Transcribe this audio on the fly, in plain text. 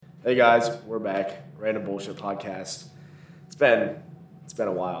Hey guys, we're back. Random Bullshit Podcast. It's been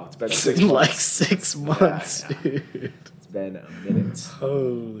a while. It's been 6 months. Like 6 months, Yeah. dude. It's been a minute.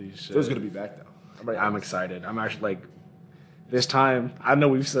 Holy shit. Feels good to be back though. I'm excited. I'm actually like, this time, I know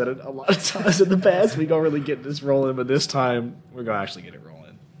we've said it a lot of times in the past, we gonna really get this rolling, but this time, we're gonna actually get it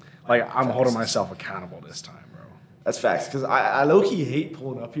rolling. Like, I'm holding myself accountable this time, bro. That's facts. Because I low key hate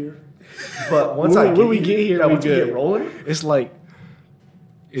pulling up here, but once When we get here, we once we good. get rolling, It's like,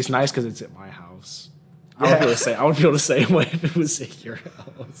 it's nice because it's at my house. I would feel the same way if it was at your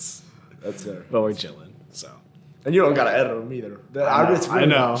house. that's fair. But we're chilling, so. And you don't gotta edit them either. I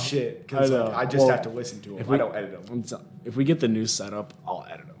know. Shit. I Because know. I just Well, have to listen to them. I don't edit them. If we get the new setup, I'll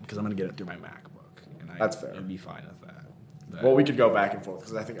edit them because I'm gonna get it through my MacBook, and That's fair. I'd be fine with that. But- Well, we could go back and forth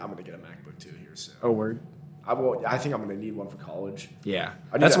because I think I'm gonna get a MacBook too here soon. oh, word. I think I'm gonna need one for college. Yeah,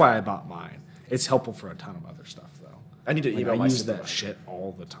 I need that's to- why I bought mine. It's helpful for a ton of other stuff, though. I need to Like, email I my use supervisor. that shit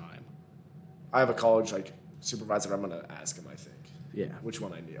all the time. I have a college supervisor. I'm gonna ask him. I think. Yeah, Which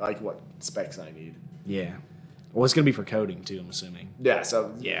one I need? Like what specs I need. yeah. Well, it's gonna be for coding too. I'm assuming. Yeah.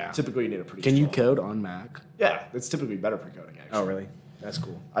 So Yeah. Typically, you need a pretty. Can you strong- code on Mac? Yeah, it's typically better for coding. Actually. Oh, really? That's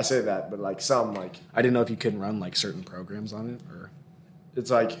cool. I say that, but some I didn't know if you couldn't run like certain programs on it, or it's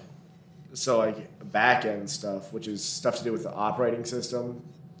back end stuff, which is stuff to do with the operating system,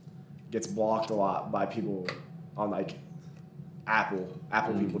 gets blocked a lot by people on Apple.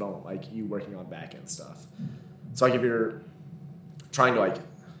 Apple people don't like you working on back end stuff. So if you're trying to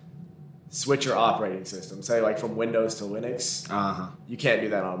switch your operating system, say from Windows to Linux, you can't do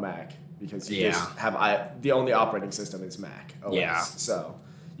that on Mac because you Yeah. just have the only operating system is Mac OS. Yeah. So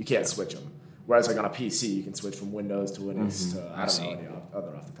you can't switch them. Whereas on a PC, you can switch from Windows to Linux to I don't see. know any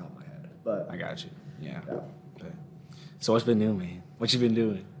other off the top of my head. But I got you. Yeah. yeah. But- so what's been new, man? What you been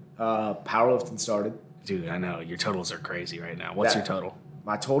doing? Powerlifting started. Dude, I know your totals are crazy right now. What's Yeah. your total?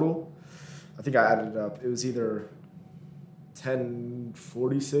 My total, I think I added it up. It was either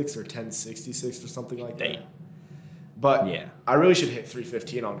 1046 or 1066 or something like Damn. that. But Yeah. I really should hit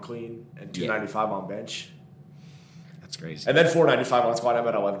 315 on clean and 295 on bench. That's crazy. And then 495 on squat. I'm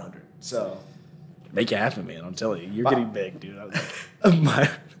at 1100. So Make it happen, man. I'm telling you, you're getting big, dude. I was like,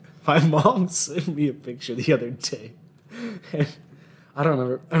 my mom sent me a picture the other day, and I don't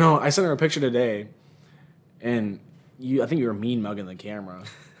remember. No, I sent her a picture today, and I think you were mean mugging the camera,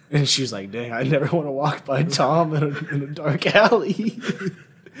 and she was like, "Dang, I never want to walk by Tom in a dark alley.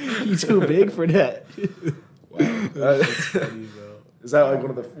 He's too big for that." wow. That's funny, bro. Is that one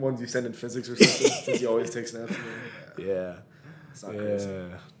of the ones you send in physics or something? Since he always takes snaps. Yeah, It's not crazy.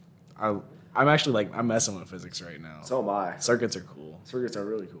 I'm actually I'm messing with physics right now. So am I. Circuits are cool. Circuits are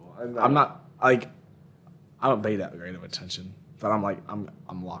really cool. And I'm not I don't pay that great of attention, but I'm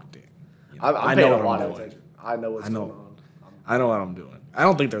locked in. You know? I'm know paying what a lot I'm of doing. attention. I know what's I know. going on. I know what I'm doing. I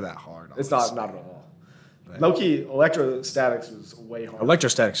don't think they're that hard. It's honestly. not at all. But- Low key, electrostatics was way harder.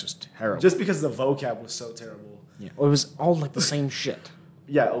 Electrostatics was terrible. Just because the vocab was so terrible. yeah. Well, it was all like the same shit.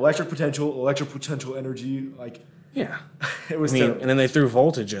 Yeah, electric potential energy, Yeah. it was I mean, terrible. and then they threw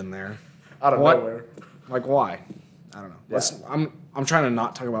voltage in there. Out of what? nowhere. Like why? I don't know. Yeah. I'm trying to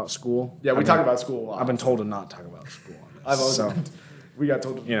not talk about school. Yeah, we I've talk been- about school a lot. I've been told to not talk about school on this. I've always so, we got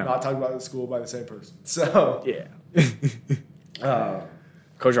told to You know. not talk about school by the same person. So yeah. uh,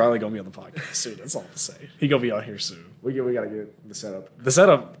 Coach Riley gonna be on the podcast soon. That's all I'm saying. He gonna be on here soon. we gotta get the setup. The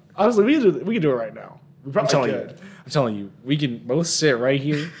setup, honestly, we can do it right now. We probably could. I'm telling you, we can both sit right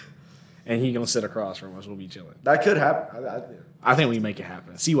here, and he gonna sit across from us. We'll be chilling. That could happen. I think we make it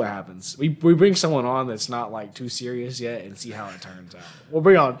happen. See what happens. We bring someone on that's not too serious yet, and see how it turns out. We'll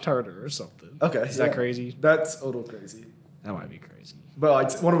bring on Turner or something. Okay. Is that crazy? That's a little crazy. That might be crazy.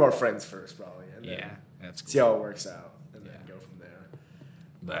 But one of our friends first, probably. And then Yeah, that's see cool. how it works out, and then go from there.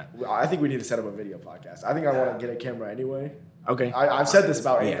 But I think we need to set up a video podcast. I think I want to get a camera anyway. okay, I've said this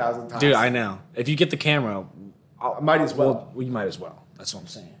about Yeah. 8,000 times. dude, I know. If you get the camera, I might as well. we might as well. That's what I'm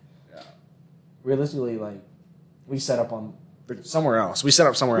saying. Yeah. Realistically, we set up on somewhere else. We set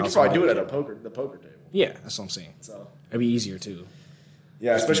up somewhere We could else. probably do it at the poker table. Yeah, that's what I'm saying. So It'd be easier too.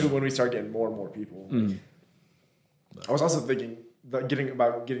 yeah, especially when we start getting more and more people. Mm. I was also thinking getting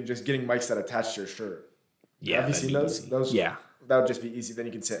mics that attach to your shirt. Yeah, Have you that'd seen be those? easy. Those Yeah, that would just be easy. Then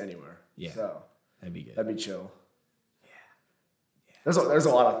you can sit anywhere. Yeah. So that'd be good. that'd be chill. Yeah. There's a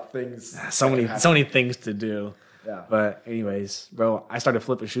lot of things. So that many can happen. things to do. Yeah. But anyways, bro, I started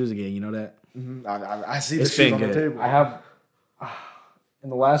flipping shoes again. You know that? Mhm. I see the It's shoes been on the good. table. I have in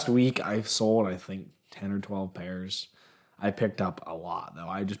the last week I've sold I think 10 or 12 pairs. I picked up a lot though.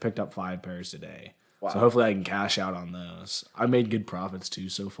 I just picked up 5 pairs today. Wow. So hopefully I can cash out on those. I made good profits too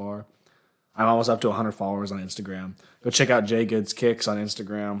so far. I'm almost up to 100 followers on Instagram. Go check out Jay Goods Kicks on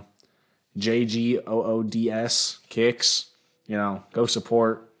Instagram. JGOODS Kicks. You know, go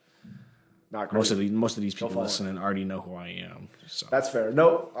support. Not crazy. Most of these people follow listening already know who I am. So. That's fair.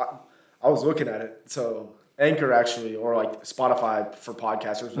 No, I was looking at it. So Anchor actually, or like Spotify for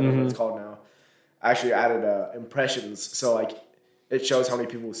podcasters, whatever it's called now, actually added impressions. So like it shows how many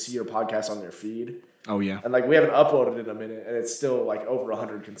people see your podcast on their feed. Oh yeah. And like we haven't uploaded in a minute, and it's still like over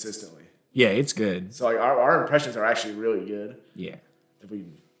 100 consistently. Yeah, it's good. So like our impressions are actually really good. Yeah.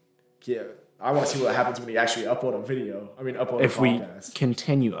 I want to see what happens when we actually upload a video. Upload if a podcast. We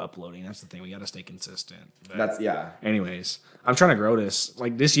continue uploading, that's the thing. We got to stay consistent. But Anyways, I'm trying to grow this.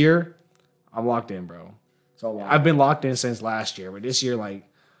 Like this year, I'm locked in, bro. So I've been locked in since last year, but this year, like,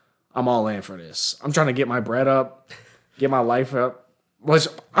 I'm all in for this. I'm trying to get my bread up, get my life up.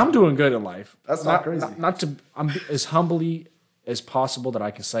 I'm doing good in life. That's not crazy. I'm as humbly as possible that I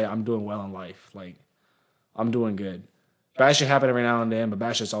can say I'm doing well in life. Like, I'm doing good. Bad shit happen every now and then, but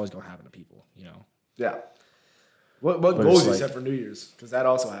bad shit's always gonna happen to people, you know. Yeah. What goals you set for New Year's? Because that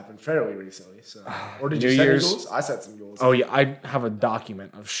also happened fairly recently. So, or did you set any goals? I set some goals. Oh yeah, I have a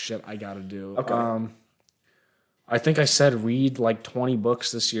document of shit I gotta do. Okay. I think I said read like 20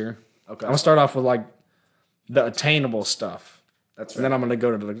 books this year. Okay. I'm gonna start off with like the attainable stuff. That's and then I'm gonna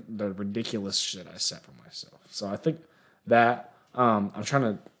go to the ridiculous shit I set for myself. So I think that I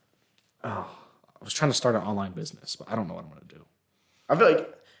was trying to start an online business, but I don't know what I'm gonna do. I feel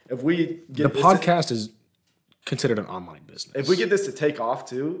like if we get the podcast is considered an online business. If we get this to take off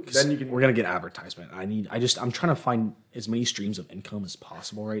too, then you can. We're gonna get advertisement. I'm trying to find as many streams of income as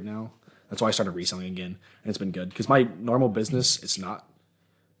possible right now. That's why I started reselling again, and it's been good because my normal business, it's not.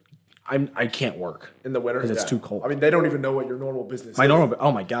 I can't work in the winter because it's too cold. They don't even know what your normal business.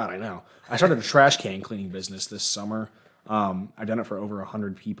 Oh my god, I know. I started a trash can cleaning business this summer. I've done it for over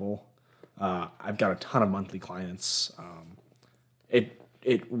 100 people. I've got a ton of monthly clients.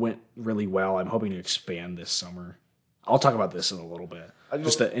 It went really well. I'm hoping to expand this summer. I'll talk about this in a little bit.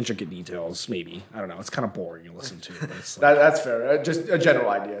 Just the intricate details, maybe. I don't know. It's kind of boring to listen to. But it's like, that's fair. Just a general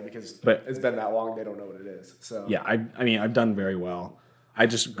idea because it's been that long. They don't know what it is. So yeah, I've done very well. I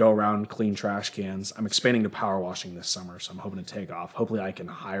just go around, clean trash cans. I'm expanding to power washing this summer, so I'm hoping to take off. Hopefully, I can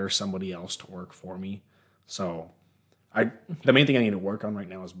hire somebody else to work for me. So, the main thing I need to work on right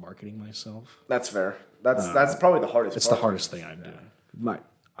now is marketing myself. That's fair. That's probably the hardest. It's the hardest thing I'm doing.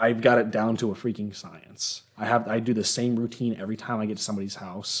 I've got it down to a freaking science. I do the same routine every time I get to somebody's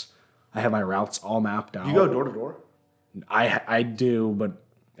house. I have my routes all mapped out. You go door to door? I do, but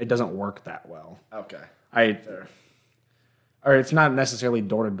it doesn't work that well. Okay. Fair. Or it's not necessarily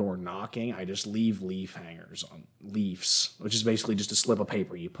door-to-door knocking. I just leave leaf hangers on leaves, which is basically just a slip of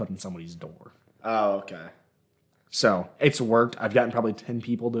paper you put in somebody's door. Oh, okay. So it's worked. I've gotten probably 10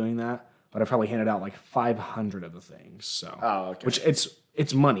 people doing that, but I've probably handed out like 500 of the things. So, okay. Which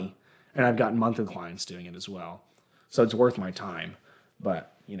it's money, and I've gotten monthly clients doing it as well. So it's worth my time,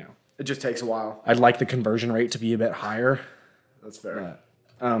 but it just takes a while. I'd like the conversion rate to be a bit higher. That's fair.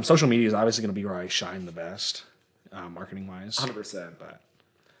 But, social media is obviously going to be where I shine the best. Marketing wise, 100%.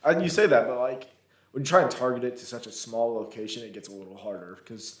 But you say that, but like when you try and target it to such a small location, it gets a little harder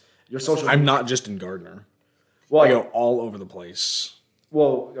because your social. I'm not just in Gardner. Well, I go all over the place.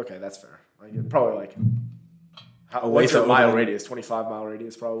 Well, okay, that's fair. Probably like what's your mile radius? 25-mile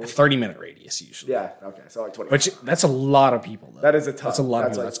radius, probably. 30-minute radius usually. Yeah. Okay. So like 20. Which that's a lot of people. Though. That is a ton. That's a lot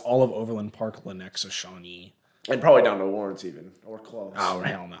of people. Like, that's all of Overland Park, Lenexa, Shawnee. And probably down to Lawrence even, or close. Oh,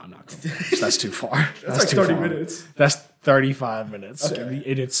 hell no, I'm not going. That's too far. That's like 30 minutes. That's 35 minutes. Okay.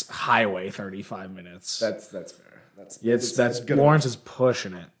 It's highway 35 minutes. That's fair. That's good. Lawrence is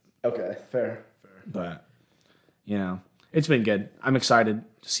pushing it. Okay, fair. But, it's been good. I'm excited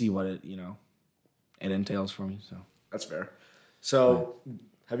to see what it entails for me. So that's fair. So,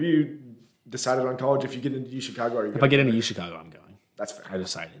 have you decided on college if you get into UChicago? If I get into UChicago, I'm going. That's fair. I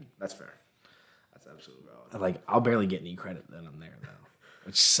decided. That's fair. That's absolutely valid. Like, I'll barely get any credit then I'm there, though,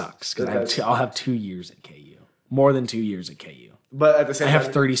 which sucks because I'll have 2 years at KU. More than 2 years at KU. But at the same time, I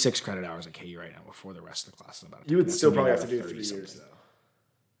have 36 credit hours at KU right now before the rest of the class is about to You would still probably have to do 3 years, though.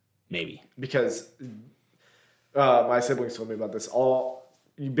 Maybe. Because my siblings told me about this.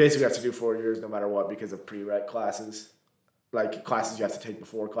 You basically have to do 4 years no matter what because of prereq classes. Like, classes you have to take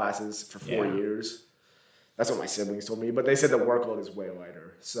before classes for 4 years. That's what my siblings told me, but they said the workload is way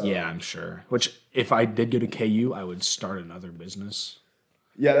lighter. So yeah, I'm sure. Which, if I did go to KU, I would start another business.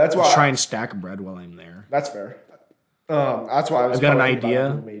 Yeah, that's why. Try and stack bread while I'm there. That's fair. That's why I was. I've got an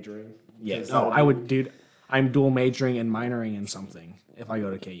idea. Majoring. Yeah, I would, dude. I'm dual majoring and minoring in something if I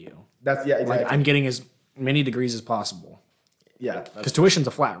go to KU. That's exactly. Like I'm getting as many degrees as possible. Yeah, because tuition's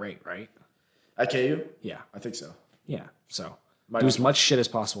a flat rate, right? At KU? Yeah. I think so. Yeah. So Might do not as much shit as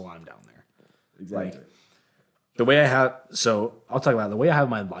possible while I'm down there. Exactly. Like, the way I have, so I'll talk about it. The way I have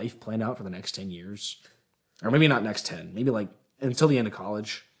my life planned out for the next 10 years, or maybe not next 10, maybe like until the end of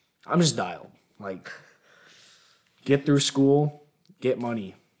college, I'm just dialed. Like, get through school, get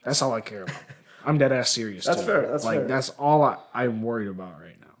money. That's all I care about. I'm dead ass serious. That's too. fair. That's like, fair. I'm all I'm worried about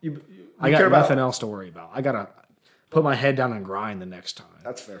right now. You I got care about- nothing else to worry about. I got to put my head down and grind the next time.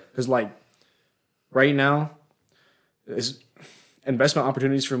 That's fair. Because, like, right now, is investment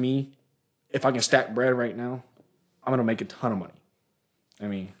opportunities for me. If I can stack bread right now, I'm gonna make a ton of money. I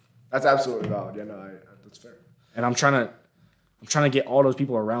mean, That's absolutely valid. Yeah, no, that's fair. and I'm trying to get all those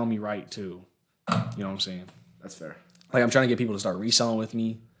people around me right too. You know what I'm saying? That's fair. Like, I'm trying to get people to start reselling with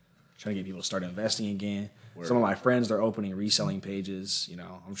me. Trying to get people to start investing again. Some of my friends, they're opening reselling pages. You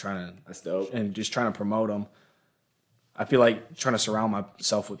know, I'm trying to. That's dope. And just trying to promote them. I feel like trying to surround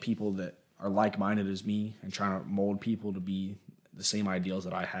myself with people that are like-minded as me and trying to mold people to be the same ideals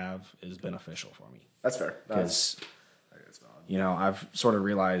that I have is beneficial for me. That's fair. Because, That's valid. you know, I've sort of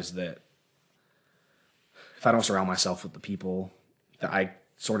realized that if I don't surround myself with the people that I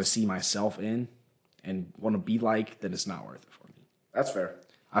sort of see myself in and want to be like, then it's not worth it for me. That's fair.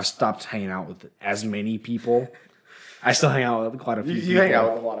 I've stopped hanging out with as many people. I still hang out with quite a few people. You hang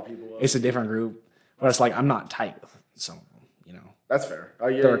out with a lot of people. It's a different group, but it's like I'm not tight with some of them, you know. That's fair. Oh,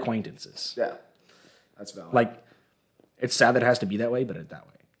 yeah. They're acquaintances. Yeah. That's valid. Like, it's sad that it has to be that way, but it's that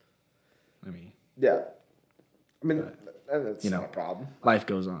way. I mean, yeah. I mean, that's you know, not a problem. life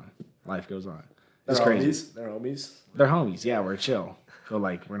goes on. Life goes on. It's They're crazy. homies. They're homies. They're homies. Yeah, we're chill. But,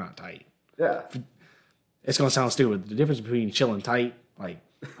 like, we're not tight. Yeah. It's going to sound stupid. The difference between chill and tight, like,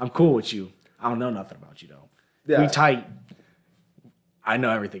 I'm cool with you. I don't know nothing about you, though. Yeah. We tight. I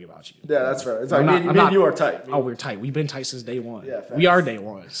know everything about you. Yeah, that's fair. It's I'm like not- me and you are tight. Oh, we're tight. We've been tight since day one. Yeah, facts. We are day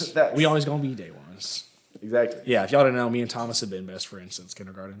ones. Facts. We always going to be day ones. Exactly. Yeah, if y'all didn't know, me and Thomas have been best friends since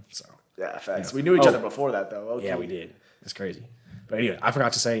kindergarten. So, Yeah, facts. Yeah. We knew each Oh. other before that, though. Okay. yeah, we did. It's crazy. But anyway, I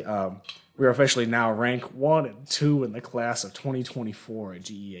forgot to say, we're officially now ranked 1 and 2 in the class of 2024 at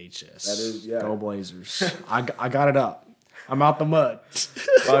GEHS. That is, yeah. Go Blazers. I got it up. I'm out the mud.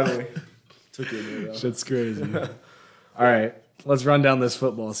 Finally. Took you a minute, though. Shit's crazy. All right, let's run down this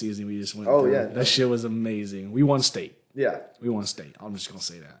football season we just went Oh, through. yeah. That shit was amazing. We won state. Yeah. We won state. I'm just going to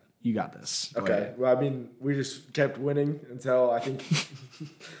say that. You got this. Go Okay. ahead. Well, I mean, we just kept winning until I think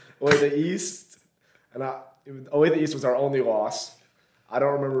away the East, and away the East was our only loss. I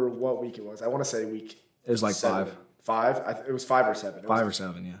don't remember what week it was. I want to say week. It was like 7. 5. It was 5 or 7. It 5 was, or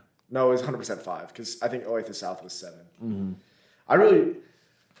 7, yeah. No, it was 100% 5 because I think Oasis South was 7. Mm-hmm.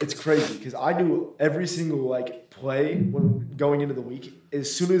 It's crazy because I knew every single like play when going into the week.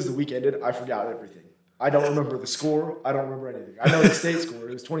 As soon as the week ended, I forgot everything. I don't remember the score. I don't remember anything. I know the state score.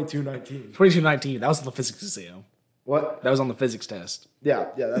 It was 22-19. 22-19. That was on the physics exam. What? That was on the physics test. Yeah,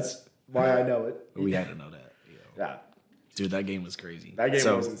 that's why I know it. But we had to know that. Yeah, Dude, that game was crazy. that game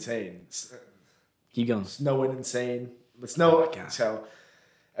So, was insane. keep going. Snowing insane. The snow. Oh my God. So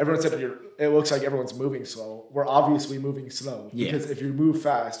everyone said it looks like everyone's moving slow. We're obviously moving slow Yeah. because if you move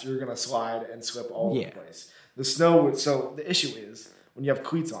fast, you're gonna slide and slip all over Yeah. the place. The snow. So the issue is when you have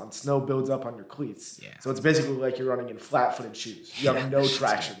cleats on, snow builds up on your cleats. Yeah. So it's basically like you're running in flat-footed shoes. You have no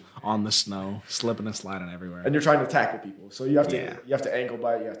traction, On the snow, slipping and sliding everywhere. and you're trying to tackle people. So you have to Yeah. ankle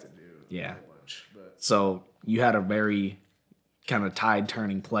bite. You have to do Yeah. a whole bunch. But So you had a very kind of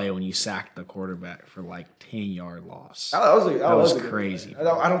tide-turning play when you sacked the quarterback for like 10-yard loss. that was was a good crazy. play.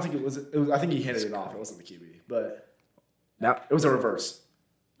 I don't think it was. I think he handed it off. It wasn't the QB, but That, it was a reverse.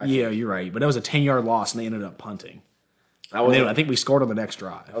 yeah, you're right. But that was a 10-yard loss, and they ended up punting. That And was, then I think we scored on the next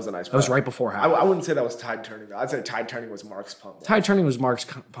drive. that was a nice. That was play. right before I, half. I wouldn't say that was tide turning. Though. I'd say tide turning was Mark's punt. Tide turning was Mark's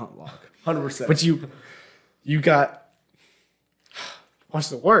punt block. 100%. But you got what's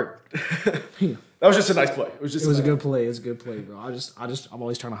the word? That was just a nice play. It was just. It was a good play. It was a good play, bro. I'm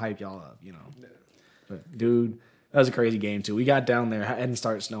always trying to hype y'all up, you know. But dude, that was a crazy game too. We got down there, it hadn't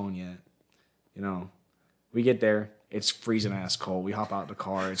started snowing yet. You know, we get there, it's freezing ass cold. We hop out the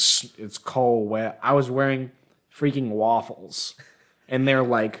car, it's cold, wet. I was wearing freaking waffles, and they're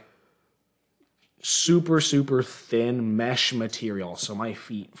like super thin mesh material, so my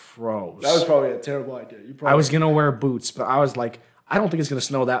feet froze. That was probably a terrible idea. You probably. I was gonna wear boots, but I was like, I don't think it's gonna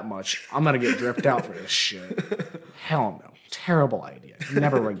snow that much. I'm gonna get dripped out for this shit. Hell no. Terrible idea.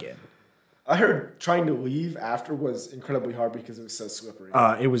 Never again. I heard trying to leave after was incredibly hard because it was so slippery.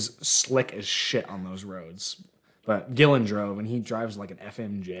 It was slick as shit on those roads. But Gillen drove, and he drives like an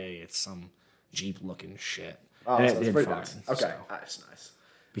FMJ. It's some Jeep looking shit. Oh, and so it it's did pretty fine. nice. Okay, So. nice.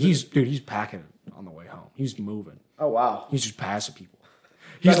 But he's packing on the way home. He's moving. Oh wow. He's just passing people.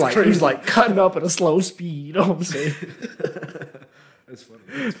 He's That's like crazy. he's like cutting up at a slow speed. You know what I'm saying? That's funny.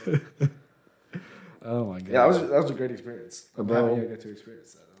 That's funny. Oh my god. Yeah, that was a great experience. I'm Bro. happy I got to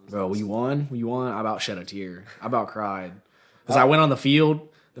experience that. That was Bro, awesome. we won. We won. I about shed a tear. I about cried. Because I went on the field.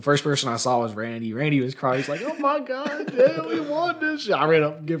 The first person I saw was Randy. Randy was crying. He's like, oh my God, yeah, we won this shit. I ran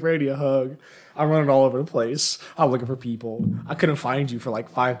up and give Randy a hug. I'm running all over the place. I'm looking for people. I couldn't find you for like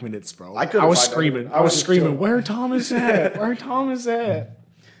 5 minutes, bro. I couldn't was find screaming. anyone. I was just screaming, chilling. where Thomas at? Where Thomas at?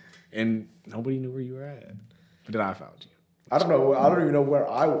 And nobody knew where you were at. But then I found you. I don't know. I don't even know where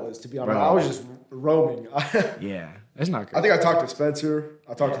I was, to be honest. Bro. I was just roaming. Yeah. That's not good. I think I talked to Spencer.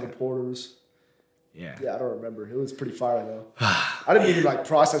 I talked to the porters. Yeah. Yeah, I don't remember. It was pretty fire though. I didn't even like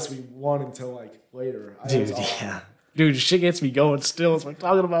process we won until like later. Dude, was all- yeah. Dude, shit gets me going still. It's like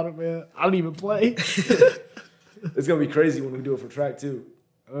talking about it, man. I don't even play. It's gonna be crazy when we do it for track too.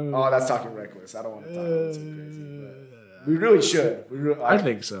 Oh, that's talking reckless. I don't want to talk about something crazy. But we really should. I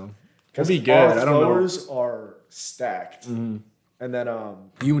think so. It'll because be good. Our I don't know. flowers are stacked, and then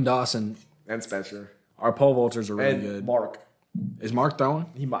You and Dawson, and Spencer our pole vaulters are really and good. Mark. Is Mark throwing?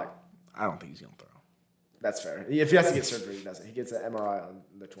 He might. I don't think he's going to throw. That's fair. If he has to get surgery, he doesn't. He gets an MRI on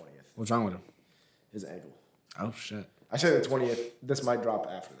the 20th. What's wrong with him? His ankle. Oh, shit. I said the 20th. This might drop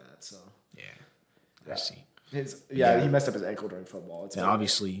after that. So Yeah. Yeah. I see. he messed up his ankle during football. It's And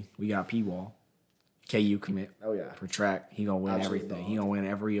obviously, we got P-Wall. KU commit Oh yeah. for track. He going to win Absolute everything. dog. He going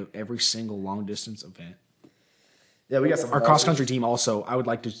to win every single long-distance event. Yeah, we got some. Our cross-country team also, I would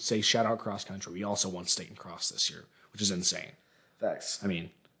like to say shout out cross-country. We also won state and cross this year, which is insane. Facts. I mean,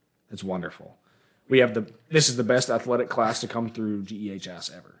 it's wonderful. We have this is the best athletic class to come through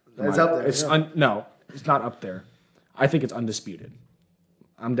GEHS ever. It's up there, It's yeah. no, it's not up there. I think it's undisputed.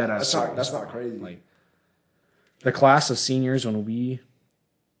 I'm dead ass serious. That's not crazy. Like the class of seniors when we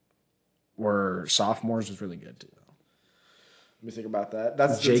were sophomores was really good too. Let me think about that.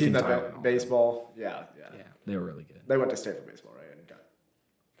 That's Jake the team and that Tyler. went baseball. Yeah. Yeah, they were really good. They went to state for baseball, right? And got.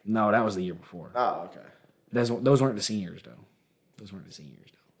 No, that was the year before. Oh, okay. Those weren't the seniors though.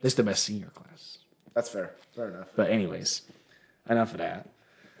 This is the best senior class. That's fair. Fair enough. But anyways, enough of that.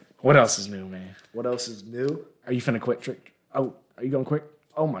 What else is new, man? What else is new? Are you finna quit trick? Oh, are you going quick?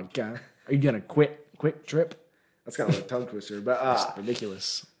 Oh my god. Are you gonna quit quick trip? That's kind of a tongue twister, but That's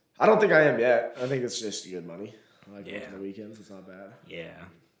ridiculous. I don't think I am yet. I think it's just good money. I like working Yeah. the weekends. It's not bad. Yeah.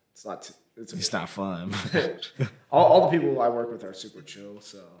 It's not. It's It's not fun. all the people I work with are super chill.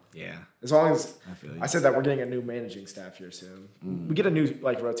 So yeah. as long as I feel you. I said that we're getting a new managing staff here soon. We get a new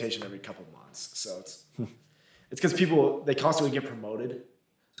like rotation every couple months. So it's because people they constantly get promoted.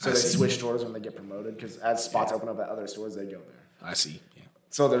 So I they see. switch stores when they get promoted because as spots open up at other stores, they go there. I see. Yeah.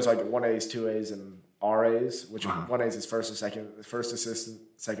 So there's like 1As, 2As, and RAs, which Uh-huh. 1As is first assistant,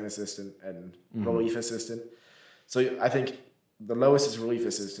 second assistant, and Mm-hmm. relief assistant. So I think the lowest is relief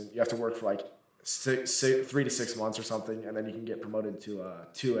assistant. You have to work for like 3 to 6 months or something, and then you can get promoted to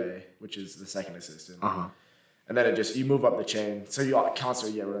 2A, which is the second assistant. Uh-huh. And then you move up the chain. So you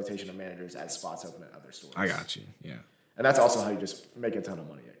constantly get a rotation of managers as spots open at other stores. I got you. Yeah. And that's also how you just make a ton of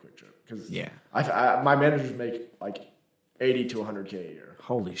money at Quick Trip. Because Yeah. my managers make like 80 to 100K a year.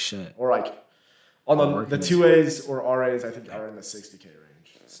 Holy shit. Or like on the working 2As or RAs, I think are in the 60K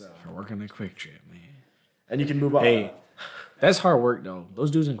range. So For working a quick trip, man. and you can move up. Hey, that's hard work though. Those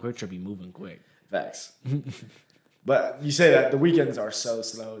dudes in quick trip be moving quick. Facts. But you say that the weekends are so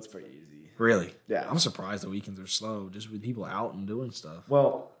slow, it's pretty easy. Really? Yeah. I'm surprised the weekends are slow, just with people out and doing stuff.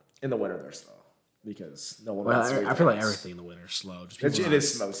 Well, in the winter they're slow because no one. Well, wants to I feel like weekends. everything in the winter is slow. Just It people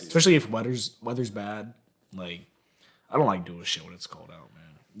is not- slow season. especially if weather's bad. Like, I don't like doing shit when it's cold out, man.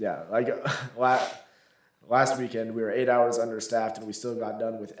 Yeah, like last weekend we were 8 hours understaffed and we still got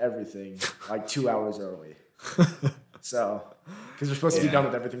done with everything like 2 hours early. So because we're supposed to be Yeah. done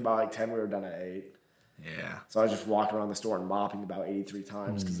with everything by like 10, we were done at 8. Yeah, So I was just walking around the store and mopping about 83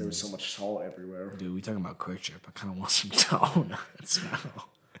 times because there was so much salt everywhere. dude, we talking about Quick Trip. I kind of want some donuts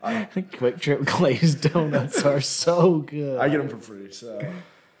now. Quick Trip glazed donuts are so good. I get them for free, so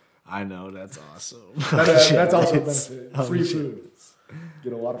I know, that's awesome. that's also a It's- benefit. Free food.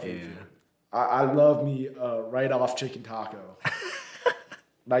 Get a lot of free Yeah. food. I love me right off chicken taco.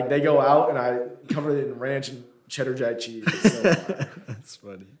 Like they go out and I cover it in ranch and cheddar jack cheese. It's so fire. That's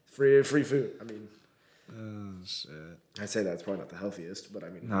funny. free food. I mean, Oh shit. I say that's probably not the healthiest, but I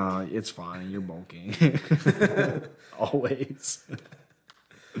mean, No, it's fine. You're bulking. Always.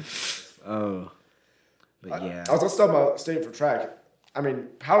 Oh. But yeah. I was also talking about staying for track. I mean,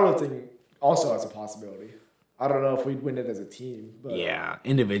 powerlifting also has a possibility. I don't know if we'd win it as a team, but Yeah,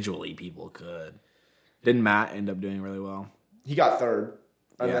 individually people could. Didn't Matt end up doing really well? he got third.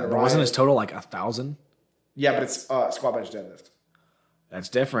 And Yeah, then but wasn't Ryan- his total like 1,000? Yeah, but it's squat bench deadlift. That's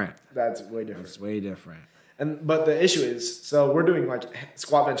different. That's way different. It's way different. But the issue is, so we're doing like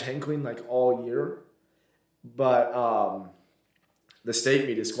squat, bench, hang clean like all year, but the state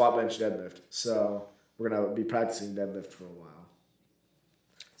meet is squat, bench, deadlift. So we're gonna be practicing deadlift for a while.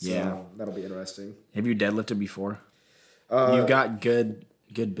 So that'll be interesting. Have you deadlifted before? You got good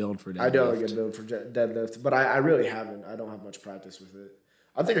build for deadlift. I do have a good build for deadlift, but I really haven't. I don't have much practice with it.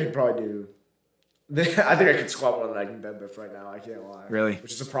 I think I could probably do. I think I could squat more than I can deadlift right now. I can't lie. Really?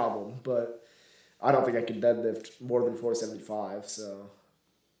 Which is a problem, but I don't think I can deadlift more than 475. So,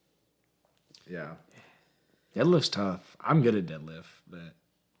 yeah. Deadlift's tough. I'm good at deadlift, but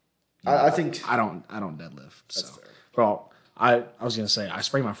I think I don't deadlift. That's So, fair. bro, I was gonna say I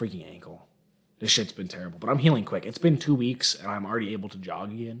sprained my freaking ankle. This shit's been terrible, but I'm healing quick. It's been 2 weeks, and I'm already able to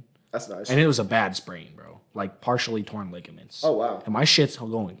jog again. That's nice. And it was a bad sprain, bro. Like partially torn ligaments. Oh, wow. And my shit's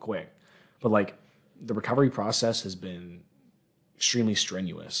going quick, but like the recovery process has been extremely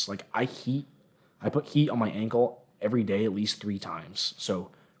strenuous. Like I put heat on my ankle every day at least 3 times. So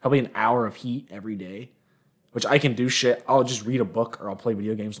probably an hour of heat every day, which I can do shit. I'll just read a book or I'll play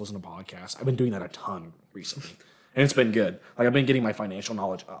video games, listen to podcasts. I've been doing that a ton recently. And it's been good. Like I've been getting my financial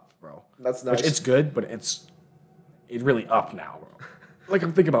knowledge up, bro. That's nice. Which it's good, but it's really up now, bro. Like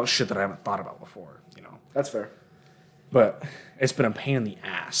I'm thinking about shit that I haven't thought about before, you know. That's fair. But it's been a pain in the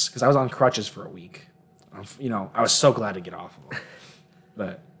ass because I was on crutches for a week. I was so glad to get off of them.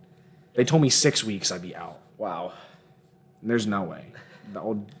 But they told me 6 weeks I'd be out. Wow. And there's no way. That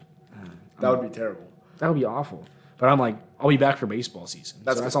would be terrible. That would be awful. But I'm like, I'll be back for baseball season.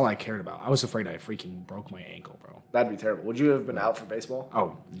 That's all I cared about. I was afraid I freaking broke my ankle, bro. That'd be terrible. Would you have been out for baseball?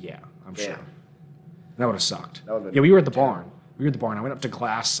 Oh, yeah, I'm Damn. sure. That would have sucked. That would've been Yeah, we were at the barn. I went up to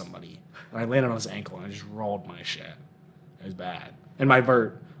glass somebody, and I landed on his ankle, and I just rolled my shit. It was bad. And my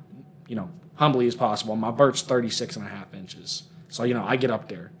vert, humbly as possible, my vert's 36.5 inches. So, I get up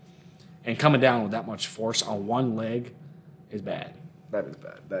there, and coming down with that much force on one leg is bad. That is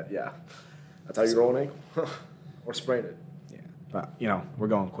bad. That's how you roll an ankle? Or sprain it. Yeah. But, we're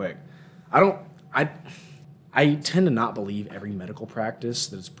going quick. I tend to not believe every medical practice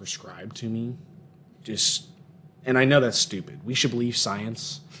that is prescribed to me. And I know that's stupid. We should believe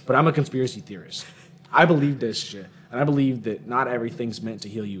science, but I'm a conspiracy theorist. I believe this shit, and I believe that not everything's meant to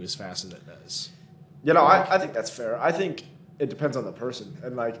heal you as fast as it does. I think that's fair. I think it depends on the person,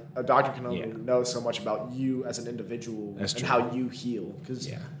 and like a doctor can only know so much about you as an individual and how you heal. Because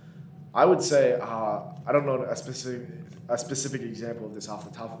I would say I don't know a specific example of this off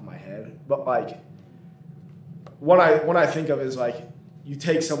the top of my head, but like what I think of is like you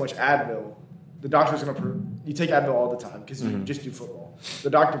take so much Advil, the doctor's you take Advil all the time because you just do football.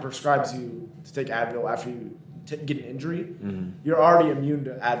 The doctor prescribes you to take Advil after you get an injury. Mm-hmm. You're already immune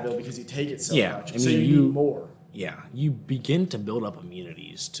to Advil because you take it so much. So you need more. Yeah, you begin to build up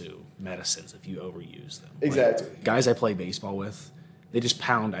immunities to medicines if you overuse them. Exactly. Like, guys I play baseball with, they just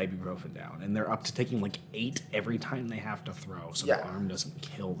pound ibuprofen down, and they're up to taking like 8 every time they have to throw, so their arm doesn't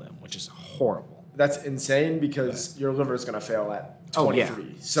kill them, which is horrible. That's insane because your liver is going to fail at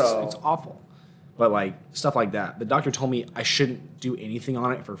 23. So it's awful. But like stuff like that, the doctor told me I shouldn't do anything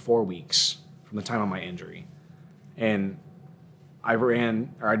on it for 4 weeks from the time of my injury, and I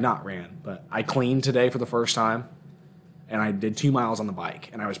cleaned today for the first time, and I did 2 miles on the bike,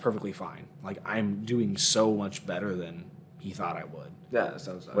 and I was perfectly fine. Like, I'm doing so much better than he thought I would. Yeah, that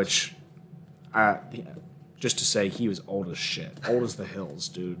sounds nice. Which, just to say, he was old as shit. Old as the hills,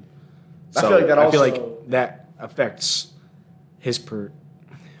 dude. I feel like that affects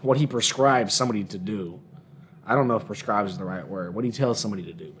what he prescribes somebody to do. I don't know if prescribes is the right word. What he tells somebody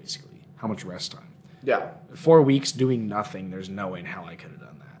to do, basically. How much rest time. Yeah. 4 weeks doing nothing, there's no way in hell I could have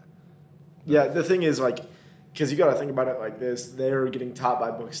done that. Yeah, the thing is, like, because you got to think about it like this, they're getting taught by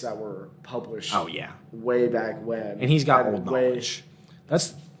books that were published way back when. And he's got old knowledge.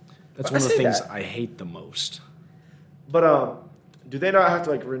 That's one of the things I hate the most. But do they not have to,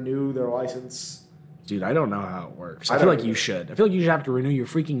 like, renew their license? Dude, I don't know how it works. I feel like you should. I feel like you should have to renew your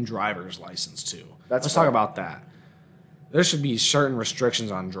freaking driver's license, too. Let's talk about that. There should be certain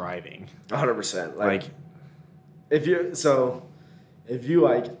restrictions on driving. 100%.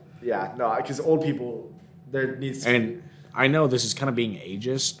 Because old people, there needs to And I know this is kind of being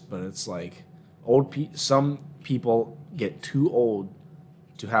ageist, but it's like some people get too old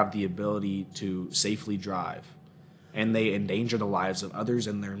to have the ability to safely drive, and they endanger the lives of others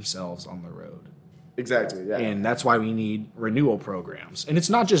and themselves on the road. Exactly, yeah. And that's why we need renewal programs. And it's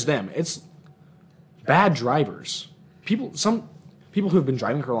not just them. It's bad drivers. Some people who have been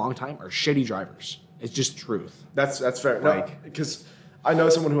driving for a long time are shitty drivers. It's just truth. That's fair. Because I know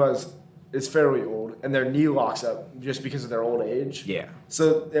someone who has is fairly old, and their knee locks up just because of their old age. Yeah.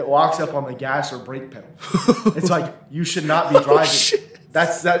 So it locks up on the gas or brake pedal. It's like you should not be driving.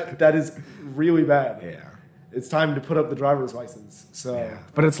 That is really bad. Yeah. It's time to put up the driver's license. So Yeah.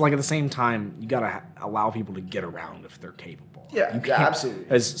 But it's like at the same time, you gotta allow people to get around if they're capable. Yeah, you yeah, can't- absolutely.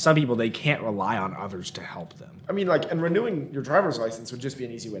 As some people, they can't rely on others to help them. I mean, like, and renewing your driver's license would just be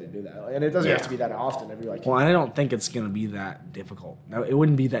an easy way to do that, and it doesn't have Yeah. to be that often. Every like, Well, I don't think it's gonna be that difficult. No, it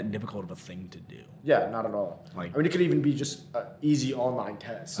wouldn't be that difficult of a thing to do. yeah, not at all. Like- I mean, it could even be just an easy online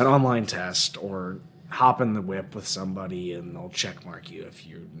test. An online test or hop in the whip with somebody and they'll check mark you if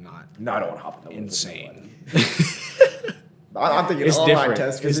you're not No, I don't want to hop in the whip with insane. I'm thinking It's online different.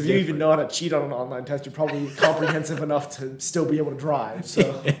 test because It's if you even different. know how to cheat on an online test, you're probably comprehensive enough to still be able to drive.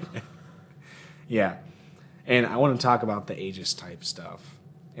 So Yeah. And I want to talk about the ageist type stuff.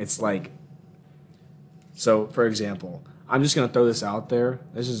 It's like, so for example, I'm just going to throw this out there.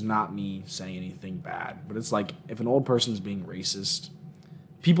 This is not me saying anything bad, but it's like if an old person's being racist,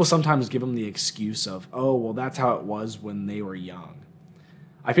 people sometimes give them the excuse of, oh, well, that's how it was when they were young.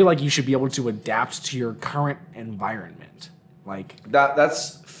 I feel like you should be able to adapt to your current environment. Like,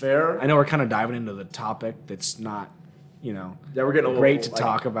 that's fair. I know we're kind of diving into the topic that's not, you know, Yeah, we're getting a great little, to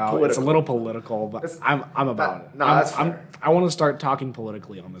talk about. It's a political. little political, but I'm about it. No, I'm- that's I'm- fair. I want to start talking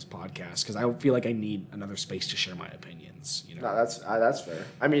politically on this podcast because I feel like I need another space to share my opinions. You know, No, that's fair.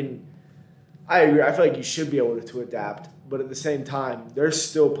 I mean, I agree. I feel like you should be able to adapt, but at the same time, there's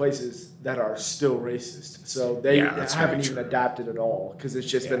still places that are still racist. So they Yeah, that's very haven't even true. adapted at all because it's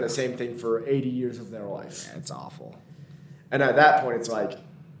just been Yeah. the same thing for 80 years of their life. yeah, it's awful. And at that point, it's like,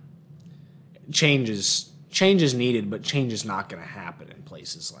 Change is needed, but change is not going to happen in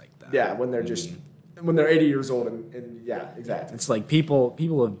places like that. yeah, when they're just when they're 80 years old, and yeah, exactly. It's like people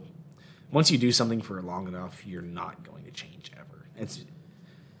have, once you do something for long enough, you're not going to change ever.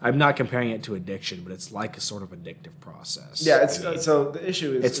 I'm not comparing it to addiction, but it's like a sort of addictive process. Yeah, it's I mean, so the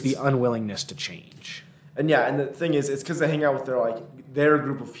issue is it's the unwillingness to change. and yeah, and the thing is, it's because they hang out with their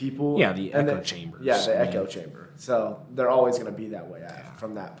group of people. Yeah, the and echo chambers. Yeah, the I mean- echo chamber. So they're always going to be that way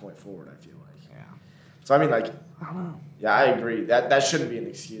from that point forward. I feel like. Yeah. So I mean, like, I don't know. yeah, I agree. That shouldn't be an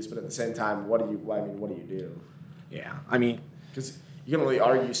excuse, but at the same time, what do you do? Yeah. I mean, Because you can only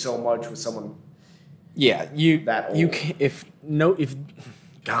argue so much with someone. yeah, That you old. can if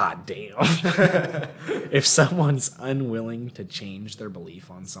God damn. If someone's unwilling to change their belief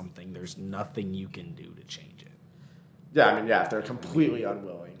on something, there's nothing you can do to change it. Yeah, I mean, yeah, if they're completely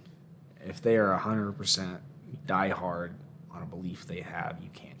unwilling. If they are 100% diehard on a belief they have, you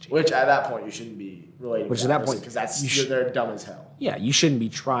can't change it. Which at that point you shouldn't be relating. Which to at that point, because you they're dumb as hell. Yeah, you shouldn't be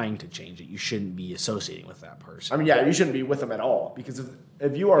trying to change it. You shouldn't be associating with that person. I mean, yeah, you shouldn't be with them at all because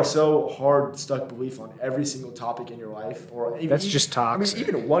if you are so hard stuck belief on every single topic in your life, or even, That's just toxic. I mean,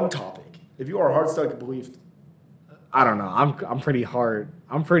 even one topic. If you are hard stuck belief, I don't know. I'm pretty hard.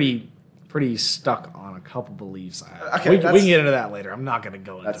 I'm pretty stuck on a couple beliefs. Okay, we can that's- get into that later. I'm not going to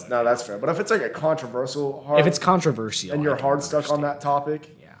go into it. that's fair. But if it's like a controversial hard, If it's controversial, and I you're can hard stuck on understand. that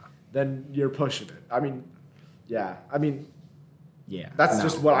topic, Yeah. then you're pushing it. I mean, yeah. I mean, Yeah. that's No,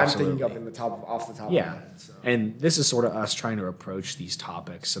 just what absolutely. I'm thinking of off the top of Yeah. my head. So. And this is sort of us trying to approach these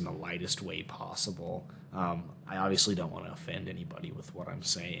topics in the lightest way possible. I obviously don't want to offend anybody with what I'm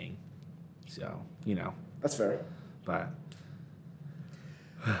saying. So, you know, That's fair. but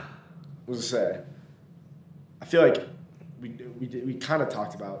What was I say? I feel like we kind of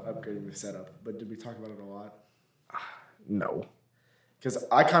talked about upgrading the setup, but did we talk about it a lot? no. Because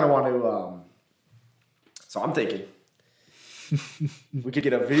I kind of want to. So I'm thinking we could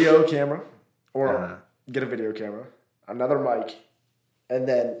get a video camera, or Uh-huh. get a video camera, another mic, and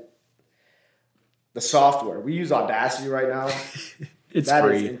then the software. We use Audacity right now. It's That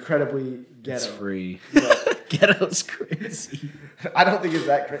is free. incredibly ghetto. It's free. But Ghetto's crazy. I don't think it's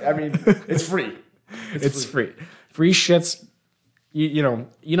that crazy. I mean, it's free. It's free. Free shit's you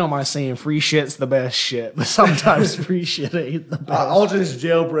know my saying, free shit's the best shit, but sometimes free shit ain't the best. I'll just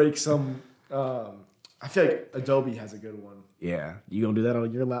jailbreak some. I feel like Adobe has a good one Yeah, you gonna do that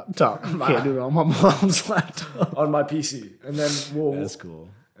on your laptop? You can't do it on my mom's laptop. on my PC, and then That's cool.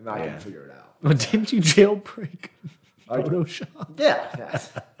 and I Yeah. can figure it out. But didn't you jailbreak Photoshop? Yeah.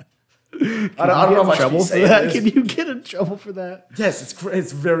 I I don't know if I should trouble be for saying that. this. Can you get in trouble for that? Yes,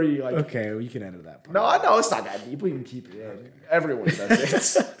 it's very like. Okay, well, you can edit that part. No, I know it's not that deep. We can keep it in. Everyone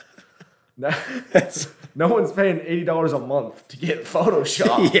does it. No one's paying $80 a month to get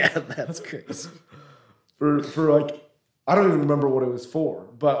Photoshop Yeah, that's crazy. for like I don't even remember what it was for,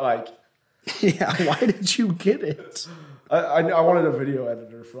 but like Yeah, why did you get it? I wanted a video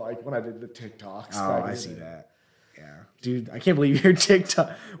editor for like when I did the TikToks. Oh, back in I the see day. that. Yeah, dude, I can't believe your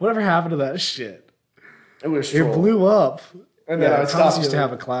TikTok. Whatever happened to that shit? It was It blew up. And then I Thomas stopped used to doing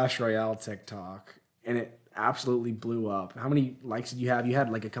have a Clash Royale TikTok, and it absolutely blew up. How many likes did you have? You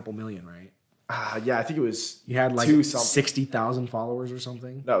had like a couple million, right? Yeah, I think it was You had like 60,000 followers or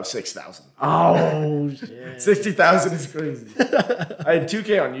something. No, 6,000. Oh shit! 60,000 is crazy. I had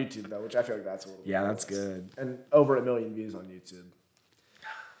 2K on YouTube though, which I feel like that's a little. Yeah, that's good. And over 1 million views on YouTube,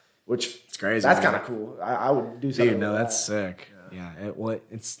 which It's crazy. that's man. kind of cool. I would do something. Dude, no, like that's sick. Yeah,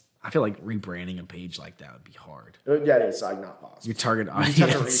 it's. I feel like rebranding a page like that would be hard. that. Yeah, it's like not possible. Your target have to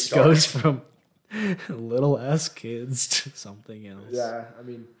audience restart. goes from little S kids to something else. Yeah, I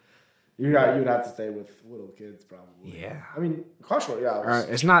mean, you'd have to stay with little kids probably. Yeah. I mean, Clash Royale. Or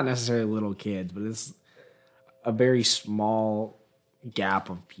it's not necessarily little kids, but it's a very small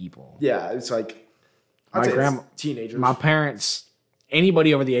gap of people. Yeah, it's like My I'd say it's grandma- teenagers. My parents,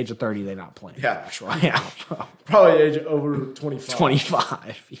 anybody over the age of 30, they're not playing. Yeah. Clash Royale, bro. Probably age over 25.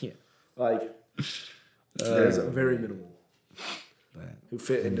 25. Yeah. Like, there's a very minimal But, who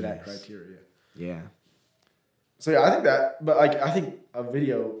fit into that criteria. yeah. So yeah, I think that, but like I think a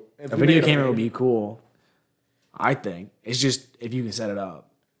video, A video camera would be cool. I think it's just if you can set it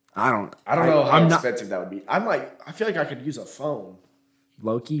up. I don't know how I'm not expensive that would be. I feel like I could use a phone.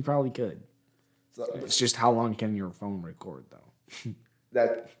 low key. Probably could. So It's just how long can your phone record though?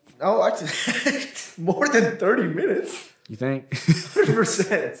 actually, more than 30 minutes. You think?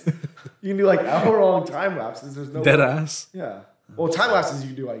 100%. You can do like hour-long time lapses. There's no Dead ass. Yeah. Well, time lapses you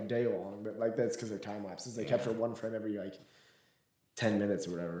can do like day long, but like that's because they're time lapses. They capture one frame every like 10 minutes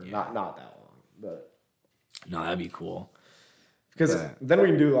or whatever. Not that long, but No, that'd be cool. because Yeah. then we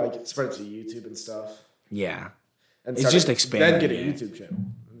can do like spread it to YouTube and stuff. Yeah. And It's just expanding Then get a it. YouTube channel.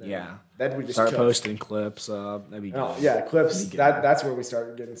 And then, Yeah. Then we just Start cook. posting clips up. That'd be good. Oh, yeah, clips. That'd be good. That's where we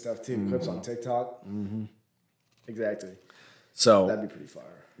started getting stuff too. Clips on TikTok. Mm-hmm. Exactly. So That'd be pretty fire.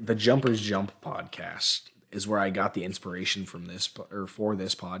 the Jumpers Jump podcast is where I got the inspiration from this or for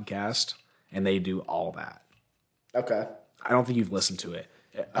this podcast, and they do all that. Okay. I don't think you've listened to it.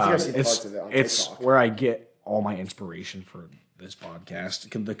 I think I've seen it's parts of it on it's TikTok. where I get all my inspiration for this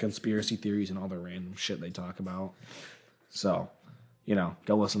podcast, the conspiracy theories and all the random shit they talk about. So,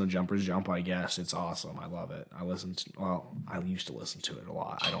 go listen to Jumpers Jump. I guess it's awesome. I love it. I used to listen to it a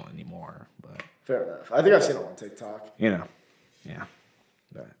lot. I don't anymore, but Fair enough. I think I've seen it on TikTok. yeah.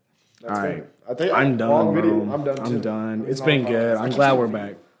 But That's all fair. right, I think I'm done. long Bro. video. I'm done too. I'm done. It's on been a good. podcast. I I'm keep glad saying we're video.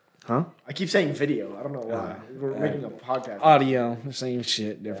 back. Huh? I keep saying video. I don't know why. We're making a podcast. Audio, the same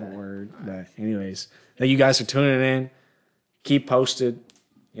shit, different word. But anyways, thank you guys for tuning in. Keep posted.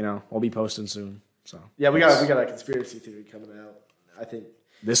 We'll be posting soon. So Yeah, we got a conspiracy theory coming out. I think.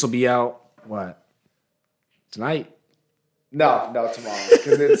 this will be out tonight. No, tomorrow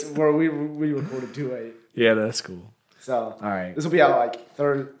because it's where we recorded 2/8. Yeah, that's cool. So All right. this will be out like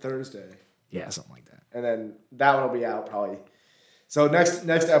Thursday, Yeah, something like that. and then that one will be out probably. So next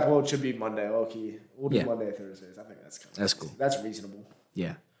upload should be Monday. Okay, we'll do Yeah. Monday, Thursdays. I think that's That's cool. That's reasonable.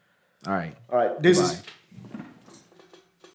 Yeah. All right. All right, deuces. Bye.